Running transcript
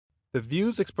The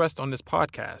views expressed on this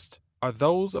podcast are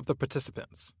those of the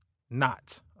participants,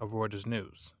 not of Reuters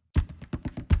News.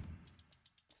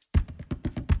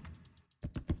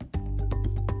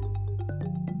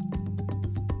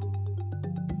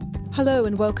 Hello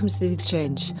and welcome to The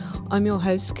Exchange. I'm your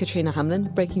host, Katrina Hamlin,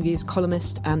 Breaking Views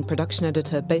columnist and production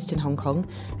editor based in Hong Kong,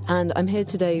 and I'm here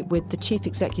today with the Chief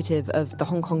Executive of the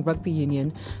Hong Kong Rugby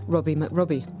Union, Robbie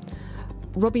McRobbie.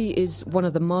 Robbie is one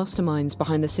of the masterminds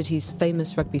behind the city's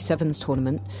famous Rugby Sevens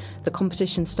tournament. The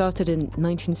competition started in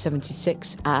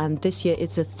 1976, and this year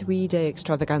it's a 3-day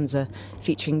extravaganza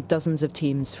featuring dozens of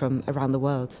teams from around the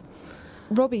world.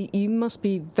 Robbie, you must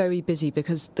be very busy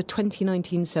because the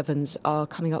 2019 Sevens are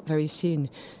coming up very soon.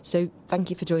 So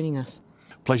thank you for joining us.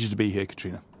 Pleasure to be here,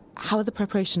 Katrina. How are the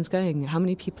preparations going? How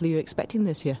many people are you expecting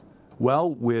this year?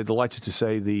 Well, we're delighted to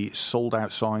say the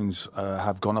sold-out signs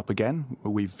have gone up again.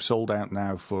 We've sold out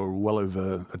now for well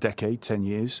over a decade, 10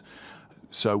 years.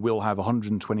 So we'll have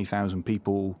 120,000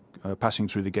 people passing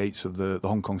through the gates of the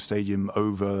Hong Kong Stadium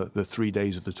over the 3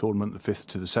 days of the tournament, the 5th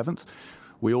to the 7th.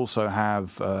 We also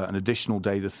have an additional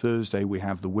day, the Thursday. We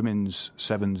have the Women's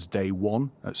Sevens Day 1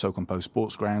 at So Kung Po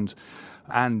Sports Ground.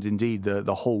 And indeed,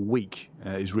 the whole week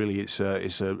is really, it's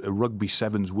a Rugby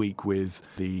Sevens week with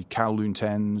the Kowloon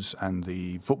Tens and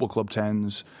the Football Club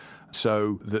Tens.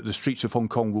 So the streets of Hong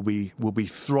Kong will be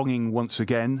thronging once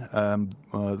again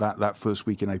that first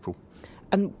week in April.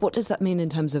 And what does that mean in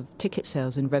terms of ticket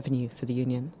sales and revenue for the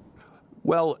union?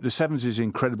 Well, the Sevens is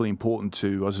incredibly important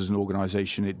to us as an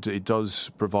organisation. It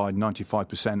does provide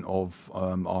 95% of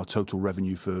our total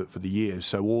revenue for the year.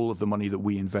 So all of the money that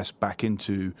we invest back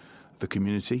into the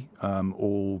community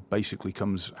all basically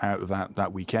comes out of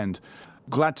that weekend.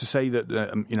 Glad to say that,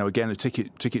 again, the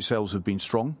ticket sales have been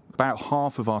strong. About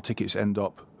half of our tickets end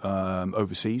up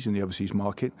overseas, in the overseas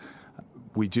market.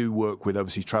 We do work with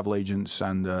overseas travel agents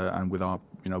and with our,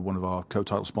 one of our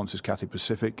co-title sponsors, Cathay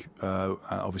Pacific.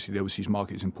 Obviously, the overseas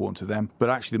market is important to them.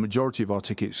 But actually, the majority of our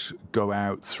tickets go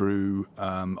out through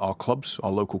our clubs,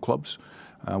 our local clubs.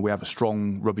 We have a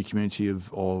strong rugby community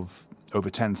of over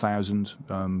 10,000,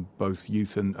 both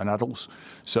youth and adults.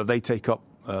 So they take up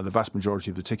the vast majority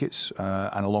of the tickets,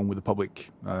 and along with the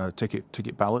public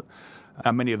ticket ballot.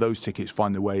 And many of those tickets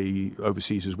find their way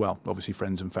overseas as well. Obviously,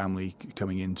 friends and family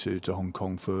coming into Hong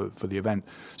Kong for the event.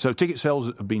 So ticket sales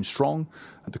have been strong.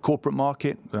 The corporate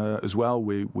market as well.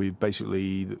 We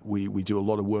do a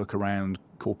lot of work around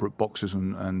corporate boxes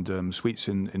and suites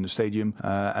in the stadium.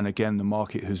 And again, the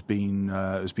market has been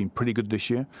pretty good this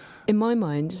year. In my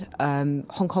mind,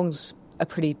 Hong Kong's a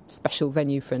pretty special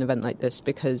venue for an event like this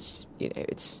because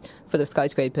it's full of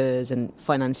skyscrapers and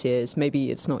financiers. Maybe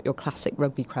it's not your classic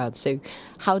rugby crowd. So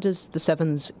how does the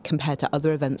Sevens compare to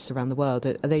other events around the world?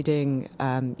 Are they doing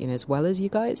as well as you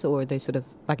guys, or are they sort of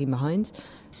lagging behind?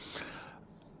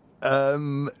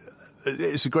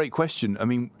 It's a great question. I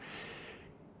mean,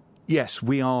 yes,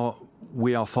 we are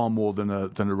far more than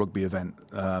a rugby event.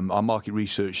 Our market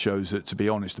research shows that, to be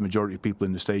honest, the majority of people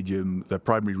in the stadium, their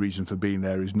primary reason for being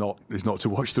there is not to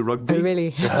watch the rugby. Oh,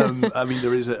 really? I mean,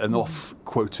 there is an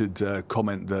off-quoted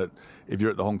comment that if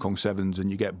you're at the Hong Kong Sevens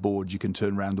and you get bored, you can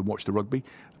turn around and watch the rugby.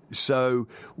 So,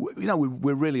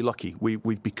 we're really lucky.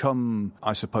 We've become,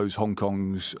 I suppose, Hong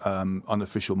Kong's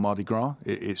unofficial Mardi Gras.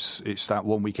 It's that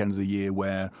one weekend of the year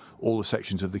where all the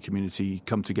sections of the community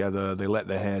come together, they let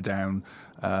their hair down,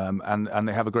 and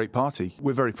they have a great party.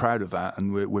 We're very proud of that,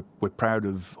 and we're proud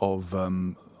of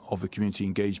the community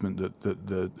engagement that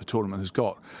the tournament has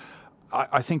got.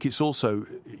 I think it's also,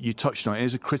 you touched on it,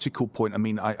 is a critical point. I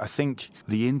mean, I think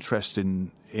the interest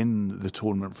in the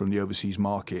tournament from the overseas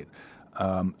market,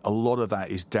 a lot of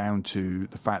that is down to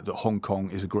the fact that Hong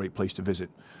Kong is a great place to visit.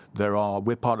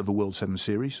 We're part of the World Sevens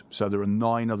Series, so there are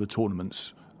 9 other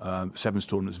tournaments, Sevens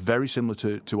tournaments, very similar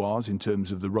to ours in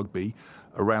terms of the rugby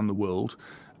around the world,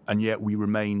 and yet we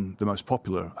remain the most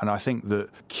popular. And I think the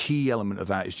key element of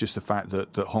that is just the fact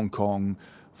that Hong Kong,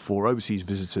 for overseas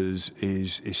visitors,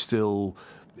 is still.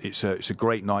 It's a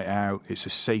great night out. It's a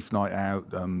safe night out.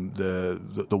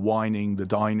 The wining, the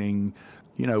dining.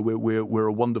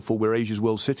 We're Asia's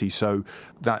world city, so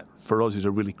that for us is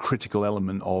a really critical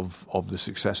element of the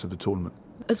success of the tournament.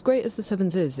 As great as the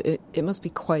Sevens is, it must be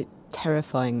quite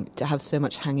terrifying to have so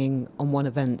much hanging on one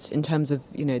event in terms of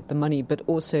the money, but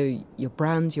also your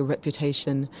brands, your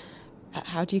reputation.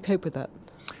 How do you cope with that?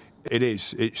 It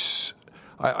is.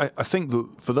 I think that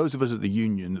for those of us at the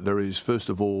union, there is first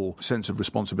of all a sense of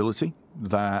responsibility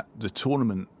that the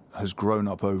tournament has grown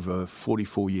up over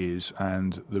 44 years,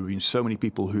 and there have been so many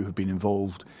people who have been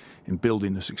involved in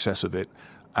building the success of it,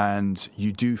 and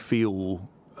you do feel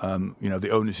the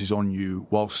onus is on you,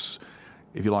 whilst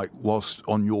if you like, whilst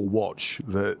on your watch,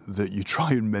 that you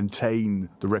try and maintain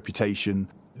the reputation.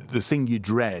 The thing you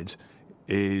dread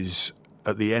is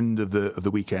at the end of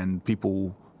the weekend,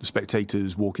 the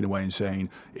spectators walking away and saying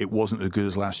it wasn't as good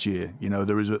as last year.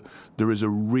 There is a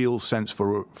real sense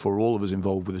for all of us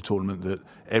involved with the tournament that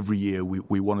every year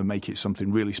we want to make it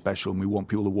something really special, and we want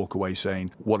people to walk away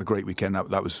saying what a great weekend,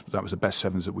 that was the best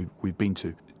sevens that we've been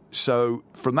to. So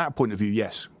from that point of view,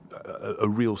 yes, a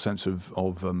real sense of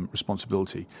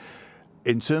responsibility.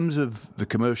 In terms of the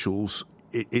commercials,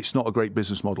 it's not a great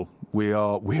business model. We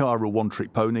are a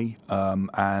one-trick pony,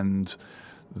 and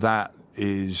that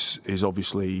is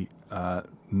obviously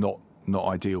not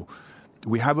ideal.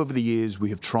 We have, over the years, we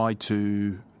have tried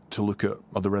to look at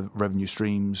other revenue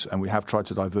streams, and we have tried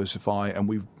to diversify, and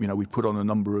we've put on a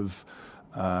number of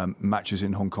matches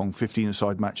in Hong Kong,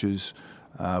 15-a-side matches.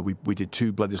 We did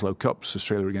 2 Bledisloe Cups,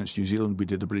 Australia against New Zealand. We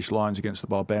did the British Lions against the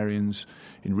Barbarians.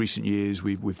 In recent years,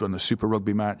 we've done a Super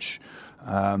Rugby match,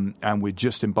 and we're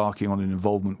just embarking on an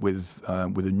involvement with a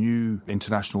new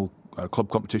international club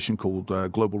competition called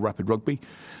Global Rapid Rugby.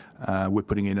 We're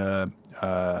putting in a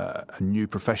new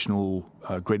professional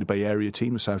Greater Bay Area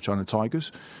team, the South China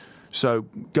Tigers. So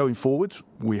going forward,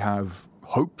 we have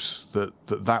hopes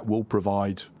that will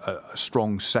provide a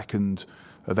strong second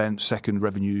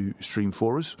revenue stream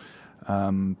for us.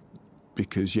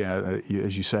 Because,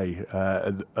 as you say,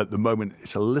 at the moment,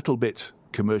 it's a little bit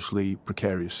commercially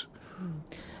precarious.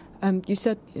 You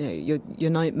said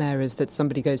your nightmare is that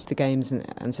somebody goes to the games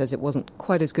and says it wasn't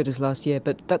quite as good as last year,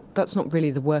 but that's not really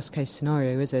the worst case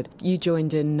scenario, is it? You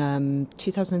joined in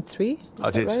 2003, I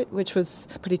did. Right? Which was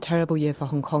a pretty terrible year for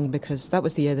Hong Kong, because that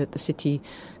was the year that the city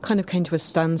kind of came to a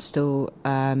standstill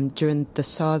during the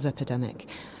SARS epidemic.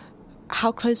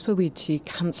 How close were we to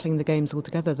cancelling the games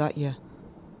altogether that year?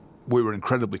 We were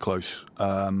incredibly close.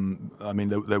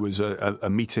 There was a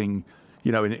meeting,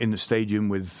 in the stadium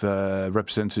with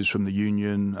representatives from the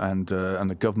union and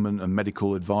the government and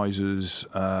medical advisors,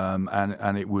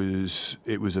 and it was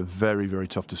a very, very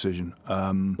tough decision.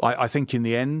 I think in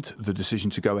the end, the decision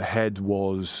to go ahead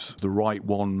was the right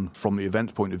one from the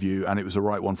event point of view, and it was the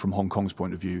right one from Hong Kong's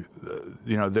point of view.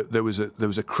 There was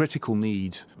a critical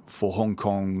need for Hong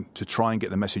Kong to try and get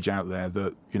the message out there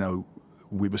that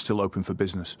we were still open for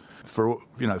business. For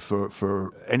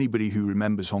anybody who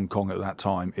remembers Hong Kong at that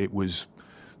time, it was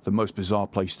the most bizarre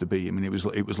place to be. I mean, it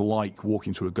was like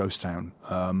walking through a ghost town.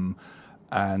 I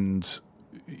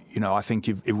think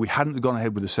if we hadn't gone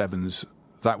ahead with the sevens,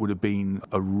 that would have been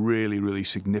a really, really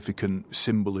significant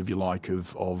symbol, if you like,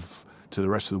 of to the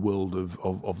rest of the world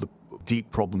of the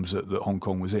deep problems that Hong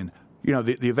Kong was in.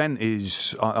 The event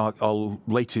is, our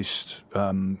latest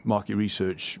market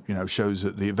research, shows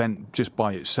that the event just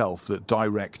by itself, that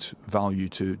direct value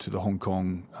to the Hong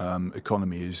Kong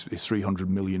economy is 300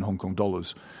 million Hong Kong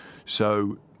dollars.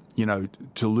 So,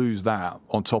 to lose that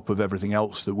on top of everything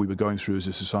else that we were going through as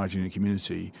a society and a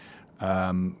community,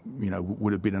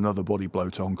 would have been another body blow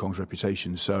to Hong Kong's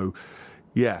reputation. So,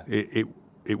 yeah, it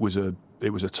was a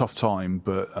tough time,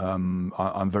 but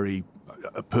I'm very...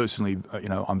 Personally,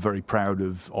 I'm very proud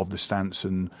of the stance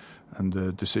and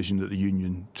the decision that the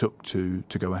union took to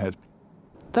go ahead.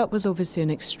 That was obviously an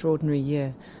extraordinary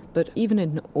year, but even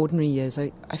in ordinary years,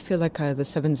 I feel like the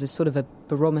Sevens is sort of a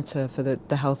barometer for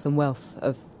the health and wealth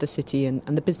of the city and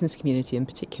the business community in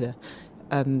particular.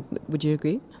 Would you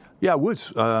agree? Yeah, I would.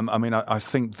 I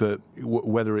think that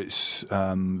whether it's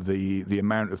the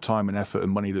amount of time and effort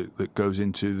and money that goes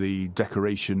into the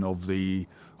decoration of the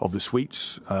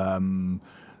suites, the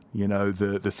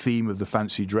theme of the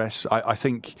fancy dress, I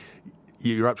think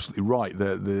you're absolutely right.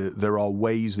 There are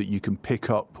ways that you can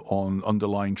pick up on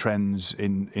underlying trends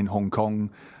in Hong Kong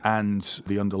and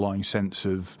the underlying sense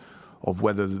of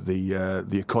whether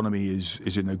the economy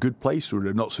is in a good place or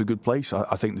a not so good place.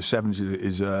 I think the Sevens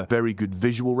is a very good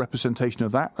visual representation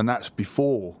of that, and that's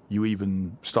before you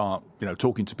even start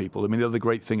talking to people. I mean, the other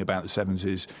great thing about the Sevens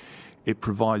is it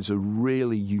provides a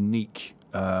really unique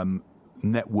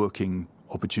networking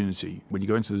opportunity. When you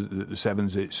go into the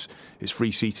Sevens, it's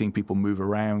free seating, people move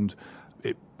around.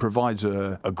 It provides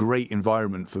a great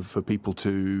environment for people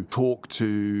to talk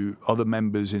to other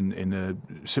members in a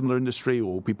similar industry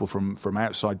or people from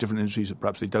outside different industries that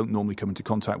perhaps they don't normally come into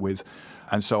contact with.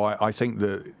 And so I think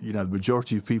that the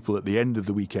majority of people at the end of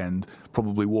the weekend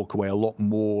probably walk away a lot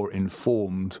more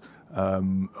informed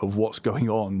of what's going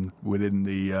on within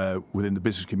the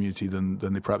business community than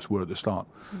they perhaps were at the start.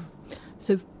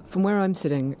 So from where I'm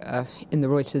sitting in the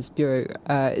Reuters bureau,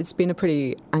 it's been a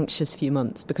pretty anxious few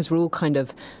months because we're all kind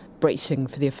of bracing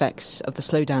for the effects of the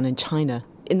slowdown in China.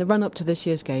 In the run-up to this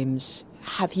year's games,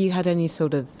 have you had any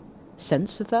sort of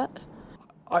sense of that?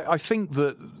 I think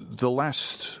that the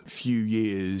last few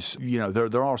years,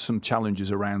 there are some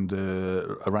challenges around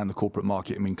the corporate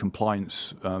market. I mean,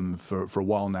 compliance for a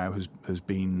while now has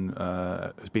been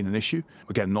an issue.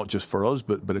 Again, not just for us,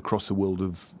 but across the world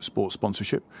of sports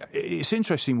sponsorship. It's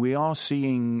interesting. We are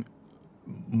seeing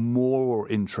more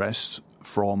interest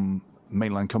from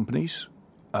mainland companies,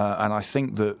 and I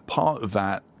think that part of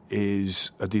that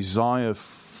is a desire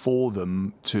for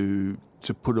them to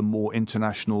put a more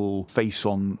international face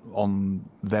on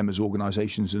them as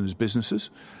organisations and as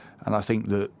businesses. And I think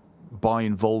that by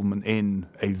involvement in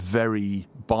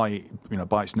by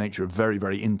its nature, a very,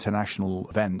 very international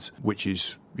event, which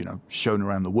is, shown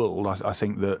around the world, I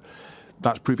think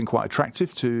that's proving quite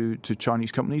attractive to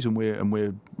Chinese companies, and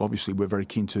we're obviously very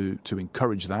keen to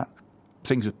encourage that.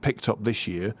 Things have picked up this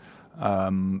year,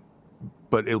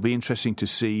 but it'll be interesting to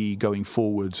see going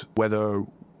forward whether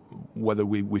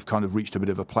we've kind of reached a bit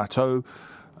of a plateau.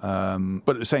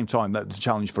 But at the same time, the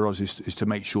challenge for us is to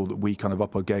make sure that we kind of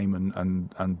up our game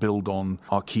and build on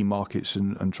our key markets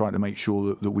and try to make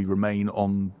sure that we remain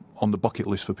on the bucket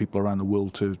list for people around the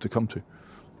world to come to.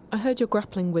 I heard you're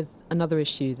grappling with another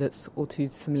issue that's all too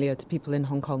familiar to people in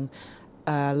Hong Kong.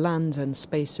 Land and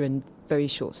space are in very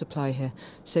short supply here.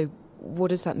 So what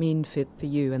does that mean for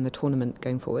you and the tournament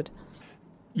going forward?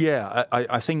 Yeah,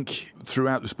 I think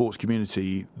throughout the sports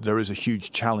community, there is a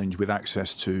huge challenge with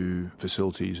access to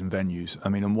facilities and venues. I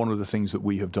mean, and one of the things that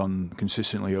we have done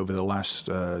consistently over the last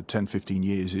 10, 15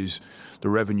 years is the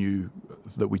revenue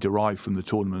that we derive from the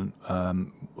tournament. A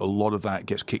lot of that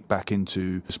gets kicked back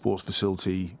into sports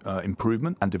facility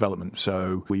improvement and development.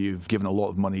 So we've given a lot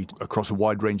of money across a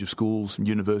wide range of schools and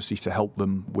universities to help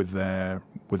them with their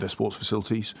sports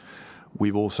facilities.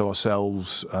 We've also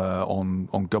ourselves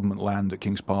on government land at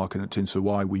Kings Park and at Tin Sir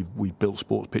Wai, we've built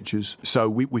sports pitches. So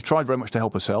we've tried very much to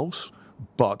help ourselves,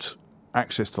 but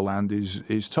access to land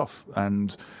is tough.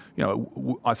 And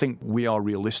I think we are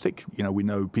realistic. We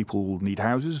know people need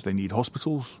houses, they need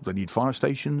hospitals, they need fire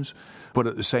stations, but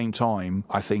at the same time,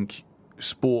 I think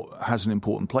sport has an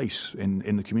important place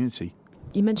in the community.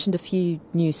 You mentioned a few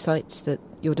new sites that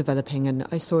you're developing, and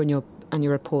I saw in your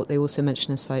annual report they also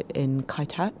mention a site in Kai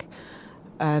Tak.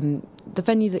 The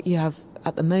venue that you have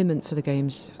at the moment for the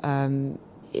Games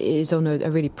is on a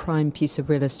really prime piece of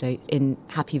real estate in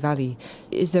Happy Valley.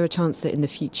 Is there a chance that in the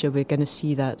future we're going to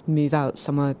see that move out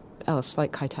somewhere else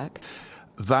like Kai Tak?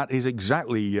 That is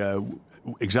exactly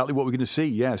what we're going to see,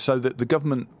 yeah. So the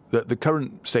government, the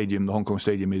current stadium, the Hong Kong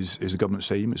Stadium, is a government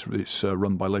stadium. It's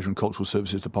run by Leisure and Cultural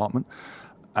Services Department,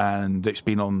 and it's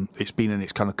been in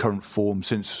its kind of current form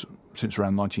since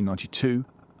around 1992.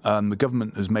 The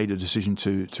government has made a decision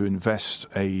to invest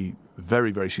a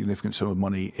very, very significant sum of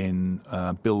money in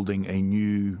building a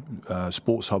new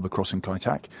sports hub across in Kai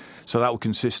Tak. So that will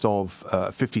consist of a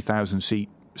 50,000-seat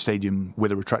stadium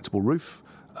with a retractable roof,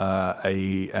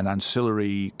 an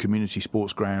ancillary community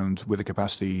sports ground with a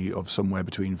capacity of somewhere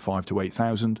between 5,000 to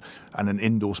 8,000, and an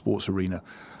indoor sports arena.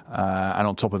 And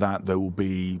on top of that, there will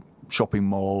be shopping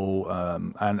mall,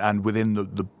 and within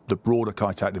the broader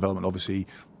Kai Tak development, obviously,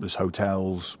 there's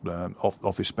hotels,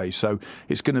 office space. So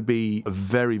it's going to be a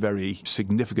very, very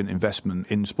significant investment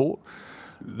in sport.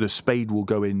 The spade will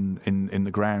go in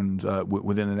the ground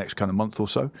within the next kind of month or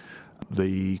so.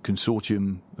 The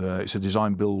consortium, it's a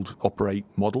design, build, operate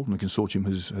model, and the consortium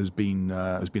has been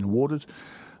awarded.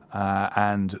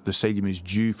 And the stadium is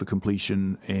due for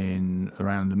completion in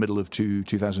around the middle of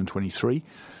 2023.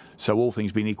 So all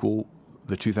things being equal,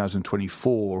 the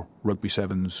 2024 Rugby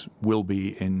Sevens will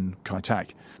be in Kai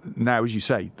Tak. Now, as you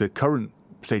say, the current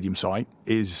stadium site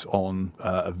is on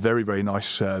a very, very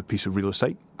nice piece of real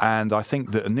estate. And I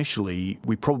think that initially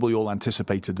we probably all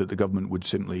anticipated that the government would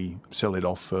simply sell it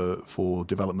off for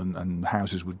development and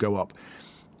houses would go up.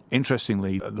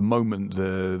 Interestingly, at the moment,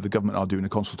 the government are doing a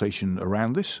consultation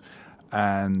around this,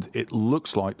 and it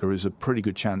looks like there is a pretty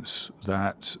good chance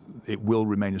that it will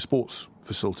remain a sports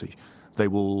facility. They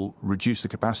will reduce the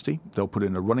capacity. They'll put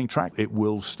in a running track. It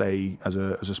will stay as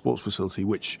a sports facility,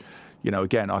 which,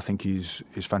 again, I think is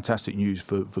fantastic news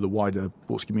for the wider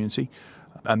sports community,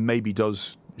 and maybe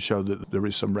does show that there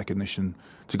is some recognition.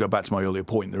 To go back to my earlier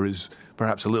point, there is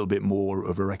perhaps a little bit more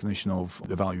of a recognition of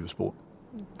the value of sport.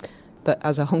 But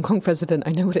as a Hong Kong president,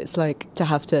 I know what it's like to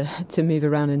have to move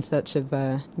around in search of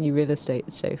new real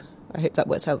estate. So I hope that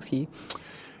works out for you.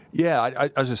 Yeah,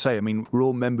 as I say, I mean, we're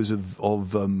all members of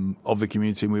the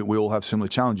community, and we all have similar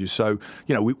challenges. So,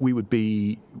 we'd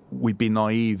be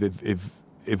naive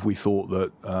if we thought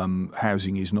that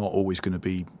housing is not always going to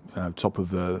be top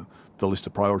of the list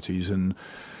of priorities. And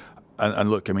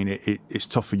look, I mean, it's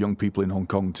tough for young people in Hong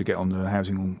Kong to get on the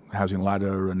housing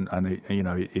ladder, and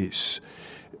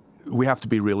we have to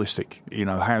be realistic.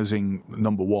 Housing,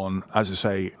 number one. As I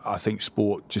say, I think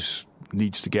sport just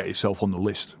needs to get itself on the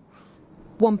list.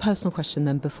 One personal question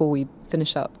then before we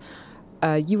finish up.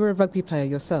 You were a rugby player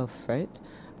yourself, right?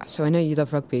 So I know you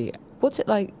love rugby. What's it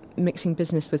like mixing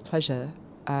business with pleasure?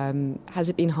 Has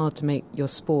it been hard to make your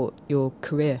sport your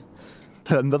career?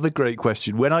 Another great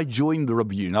question. When I joined the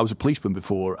rugby union, I was a policeman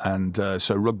before, and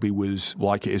so rugby was,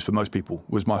 like it is for most people,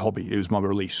 was my hobby. It was my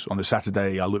release. On a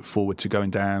Saturday, I looked forward to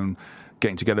going down,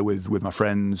 getting together with my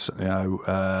friends,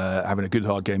 having a good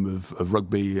hard game of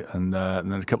rugby, and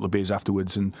then a couple of beers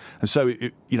afterwards. And so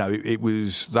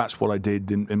that's what I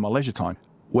did in my leisure time.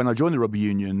 When I joined the rugby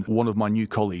union, one of my new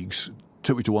colleagues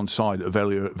took me to one side at a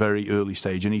very, very early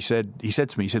stage, and he said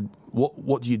to me,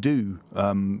 what do you do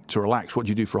to relax? What do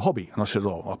you do for a hobby? And I said,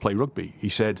 I play rugby. He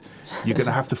said, you're going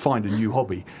to have to find a new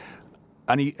hobby.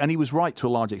 And he was right to a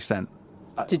large extent.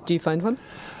 Did you find one?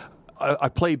 I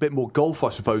play a bit more golf, I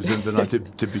suppose, than I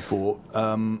did before.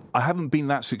 I haven't been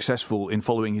that successful in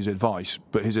following his advice,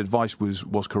 but his advice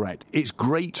was correct. It's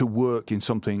great to work in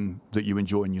something that you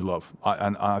enjoy and you love,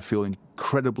 and I feel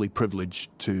incredibly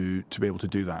privileged to be able to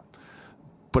do that.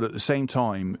 But at the same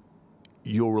time,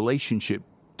 your relationship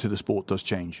to the sport does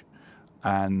change.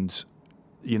 And,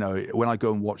 when I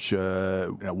go and watch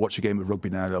a game of rugby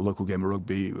now, a local game of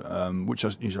rugby, which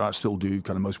I still do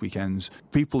kind of most weekends,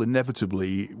 people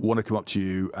inevitably want to come up to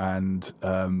you and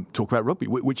talk about rugby,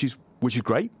 which is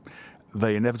great.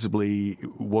 They inevitably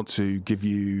want to give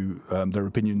you their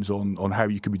opinions on how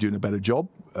you could be doing a better job,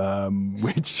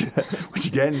 which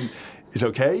again is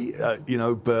okay,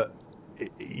 but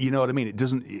you know what I mean?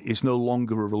 It's no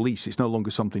longer a release. It's no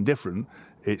longer something different.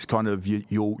 It's kind of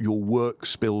your work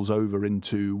spills over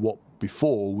into what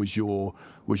before was your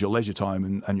leisure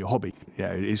time and your hobby.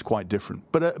 Yeah, it is quite different.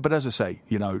 But as I say,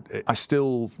 I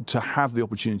still, to have the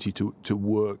opportunity to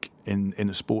work in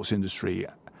a sports industry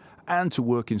and to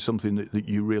work in something that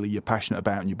you're passionate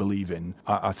about and you believe in,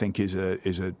 I think is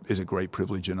a great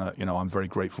privilege, and I'm very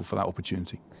grateful for that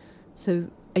opportunity.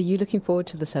 So, are you looking forward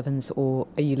to the Sevens, or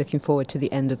are you looking forward to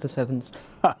the end of the Sevens?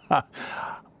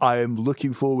 I am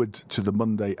looking forward to the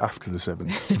Monday after the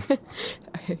Sevens.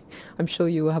 I'm sure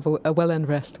you will have a well-earned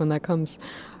rest when that comes.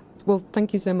 Well,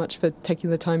 thank you so much for taking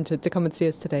the time to come and see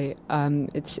us today.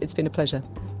 It's been a pleasure.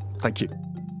 Thank you.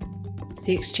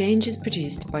 The Exchange is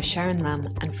produced by Sharon Lamb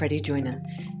and Freddie Joyner.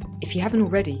 If you haven't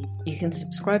already, you can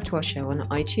subscribe to our show on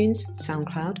iTunes,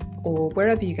 SoundCloud, or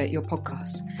wherever you get your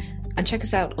podcasts. And check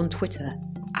us out on Twitter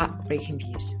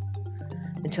 @BreakingViews.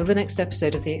 Until the next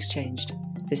episode of The Exchanged,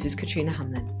 this is Katrina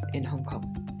Hamlin in Hong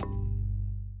Kong.